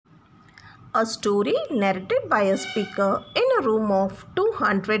A story narrated by a speaker in a room of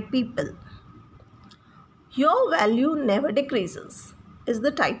 200 people. Your value never decreases is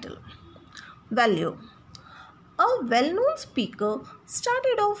the title. Value. A well-known speaker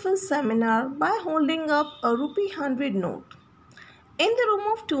started off his seminar by holding up a rupee 100 note. In the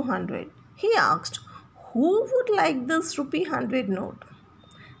room of 200, he asked, "Who would like this rupee 100 note?"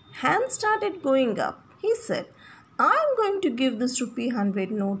 Hands started going up. He said, "I'm going to give this rupee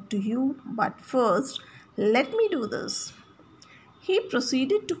 100 note to you, but first, let me do this." He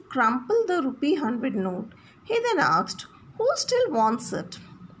proceeded to crumple the rupee 100 note. He then asked, "Who still wants it?"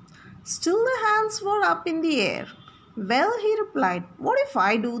 Still the hands were up in the air. "Well," he replied, "what if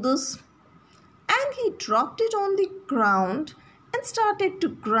I do this?" And he dropped it on the ground and started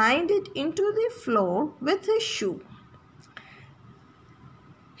to grind it into the floor with his shoe.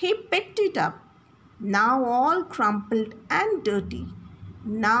 He picked it up, now all crumpled and dirty.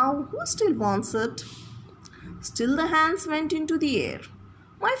 "Now who still wants it?" Still the hands went into the air.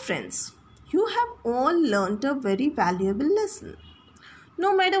 My friends, you have all learnt a very valuable lesson.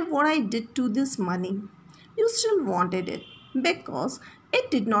 No matter what I did to this money, you still wanted it because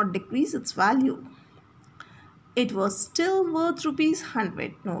it did not decrease its value. It was still worth rupees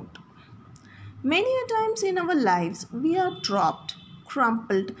 100 note. Many a times in our lives, we are dropped,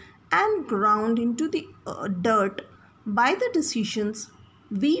 crumpled and ground into the dirt by the decisions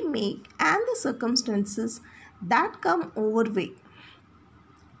we make and the circumstances that come our way.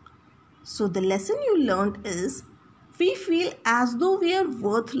 So the lesson you learned is we feel as though we are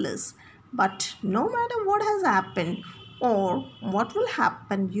worthless, but no matter what has happened or what will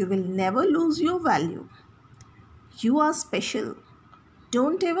happen, you will never lose your value. You are special.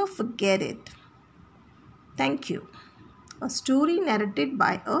 Don't ever forget it. Thank you. A story narrated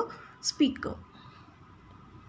by a speaker.